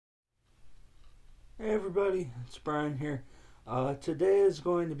Hey everybody, it's Brian here. Today is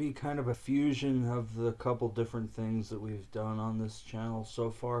going to be kind of a fusion of the couple different things that we've done on this channel so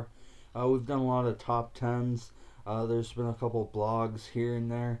far. We've done a lot of top tens. There's been a couple blogs here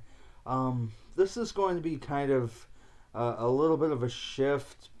and there. This is going to be kind of a little bit of a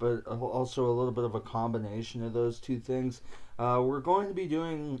shift, but also a little bit of a combination of those two things. We're going to be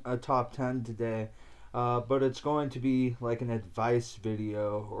doing a top 10 today. But it's going to be like an advice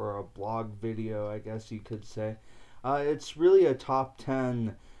video or a blog video, I guess you could say. It's really a top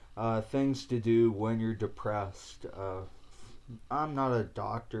 10 things to do when you're depressed. I'm not a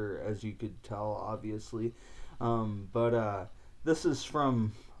doctor, as you could tell, obviously, but this is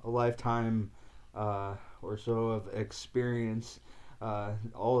from a lifetime or so of experience.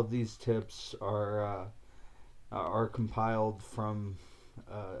 All of these tips are compiled from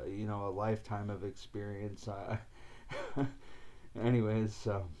a lifetime of experience. Anyways,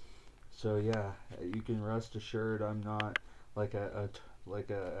 so yeah, you can rest assured I'm not like a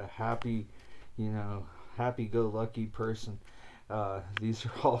happy, happy-go-lucky person. These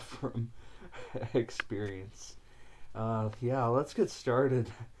are all from experience. Yeah, let's get started.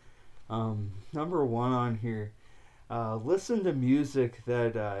 Number one on here. Listen to music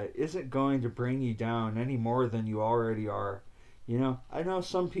that isn't going to bring you down any more than you already are. I know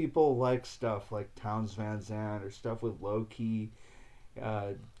some people like stuff like Towns Van Zandt or stuff with low key,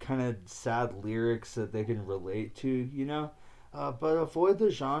 kind of sad lyrics that they can relate to. But avoid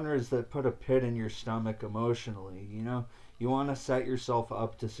the genres that put a pit in your stomach emotionally. You want to set yourself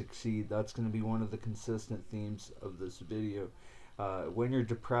up to succeed. That's going to be one of the consistent themes of this video. When you're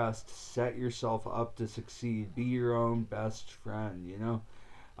depressed, set yourself up to succeed. Be your own best friend.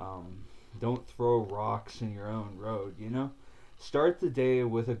 Um, don't throw rocks in your own road. Start the day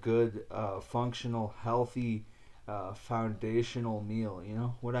with a good, functional, healthy, foundational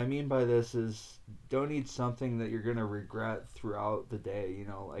meal. What I mean by this is don't eat something that you're gonna regret throughout the day.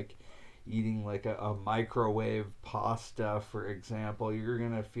 Like eating like a microwave pasta, for example. You're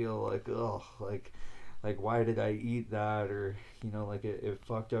gonna feel like, ugh, like why did I eat that? Or like it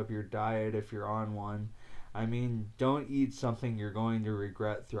fucked up your diet if you're on one. I mean, don't eat something you're going to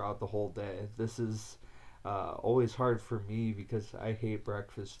regret throughout the whole day. This is always hard for me because I hate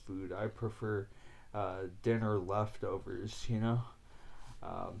breakfast food. I prefer dinner leftovers.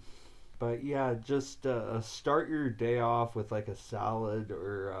 Um, but yeah, just start your day off with like a salad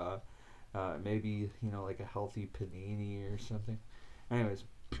or maybe like a healthy panini or something. Anyways,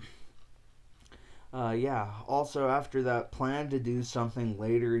 yeah. Also, after that, plan to do something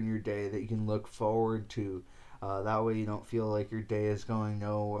later in your day that you can look forward to. That way, you don't feel like your day is going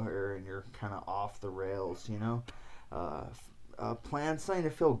nowhere and you're kind of off the rails. Uh, plan something to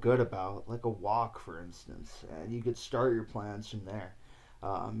feel good about, like a walk, for instance, and you could start your plans from there.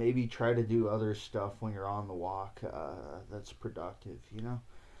 Maybe try to do other stuff when you're on the walk that's productive.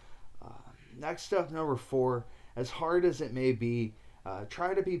 Uh, Next up, number four, as hard as it may be,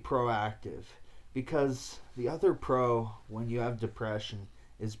 try to be proactive because the other pro when you have depression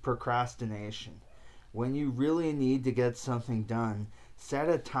is procrastination. When you really need to get something done, set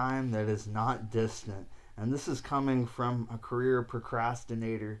a time that is not distant. And this is coming from a career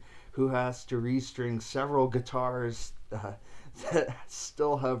procrastinator who has to restring several guitars that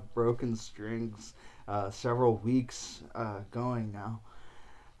still have broken strings, several weeks going now.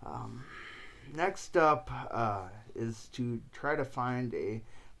 Um, Next up is to try to find a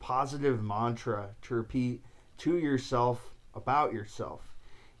positive mantra to repeat to yourself about yourself.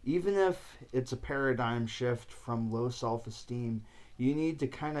 Even if it's a paradigm shift from low self esteem, you need to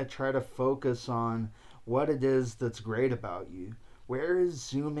kind of try to focus on what it is that's great about you. Where is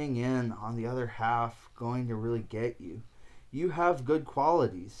zooming in on the other half going to really get you? You have good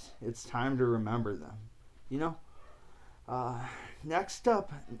qualities. It's time to remember them. You know? Uh, Next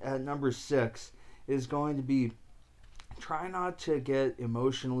up at number six is going to be try not to get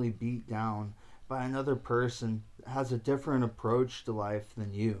emotionally beat down by another person that has a different approach to life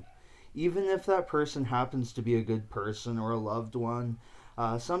than you. Even if that person happens to be a good person or a loved one,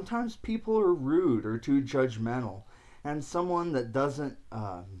 sometimes people are rude or too judgmental. And someone that doesn't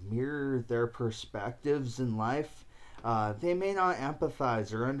mirror their perspectives in life, they may not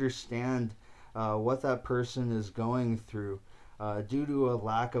empathize or understand what that person is going through due to a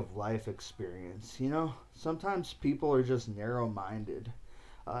lack of life experience. Sometimes people are just narrow minded.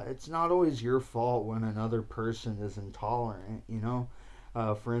 It's not always your fault when another person is intolerant.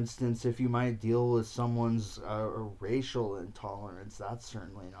 For instance, if you might deal with someone's racial intolerance, that's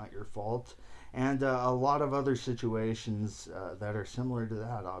certainly not your fault. And a lot of other situations that are similar to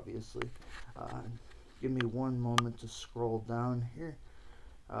that, obviously. Uh, Give me one moment to scroll down here.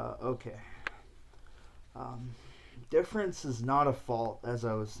 Okay. Um, Difference is not a fault, as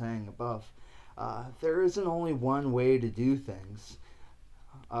I was saying above. There isn't only one way to do things.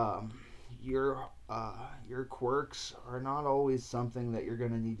 Um, your quirks are not always something that you're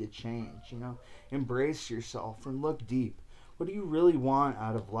going to need to change. Embrace yourself and look deep. What do you really want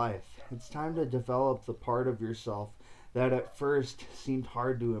out of life? It's time to develop the part of yourself that at first seemed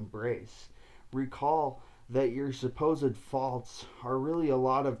hard to embrace. Recall that your supposed faults are really a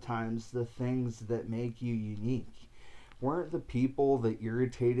lot of times the things that make you unique. Weren't the people that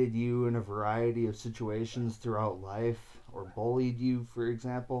irritated you in a variety of situations throughout life, or bullied you, for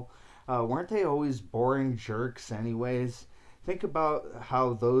example, weren't they always boring jerks, anyways? Think about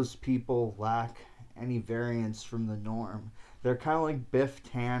how those people lack any variance from the norm. They're kind of like Biff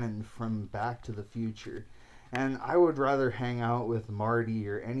Tannen from Back to the Future. And I would rather hang out with Marty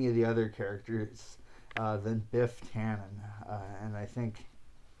or any of the other characters than Biff Tannen. And I think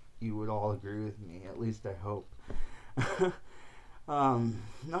you would all agree with me, at least I hope.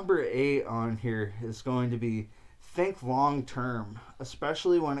 Number 8 on here is going to be think long term,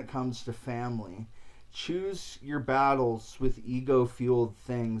 especially when it comes to family. Choose your battles with ego fueled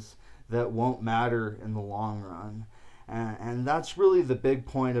things that won't matter in the long run. And that's really the big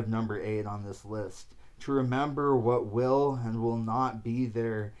point of number 8 on this list. To remember what will and will not be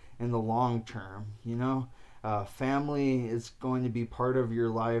there in the long term. Family is going to be part of your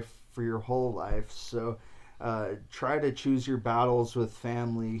life for your whole life. So try to choose your battles with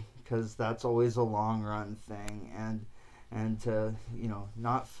family, because that's always a long run thing, and to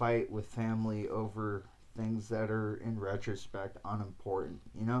not fight with family over things that are in retrospect unimportant.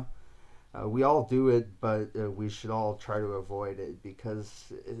 We all do it, but we should all try to avoid it,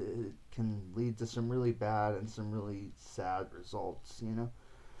 because it can lead to some really bad and some really sad results.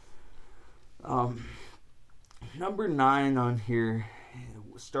 Number 9 on here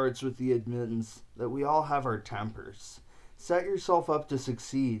starts with the admittance that we all have our tempers. Set yourself up to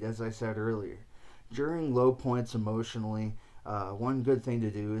succeed, as I said earlier. During low points emotionally, one good thing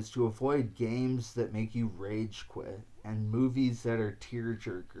to do is to avoid games that make you rage quit, and movies that are tear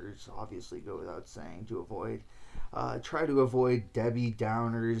jerkers, obviously go without saying to avoid. Try to avoid Debbie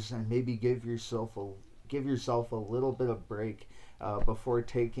Downers, and maybe give yourself a little bit of break before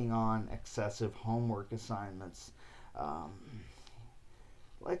taking on excessive homework assignments.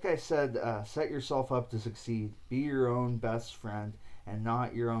 Like I said, set yourself up to succeed. Be your own best friend and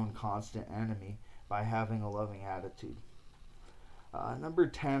not your own constant enemy by having a loving attitude. Number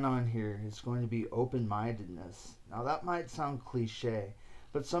 10 on here is going to be open-mindedness. Now that might sound cliche,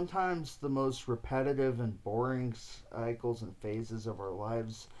 but sometimes the most repetitive and boring cycles and phases of our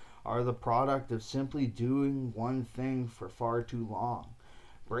lives are the product of simply doing one thing for far too long.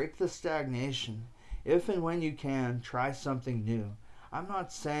 Break the stagnation. If and when you can, try something new. I'm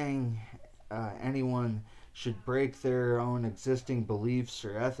not saying anyone should break their own existing beliefs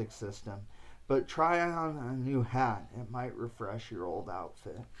or ethics system, but try on a new hat. It might refresh your old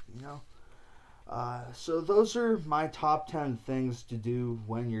outfit, So those are my top 10 things to do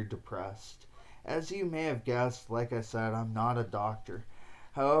when you're depressed. As you may have guessed, like I said, I'm not a doctor.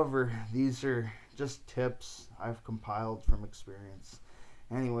 However, these are just tips I've compiled from experience.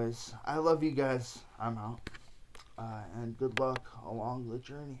 Anyways, I love you guys. I'm out. And good luck along the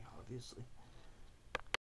journey, obviously.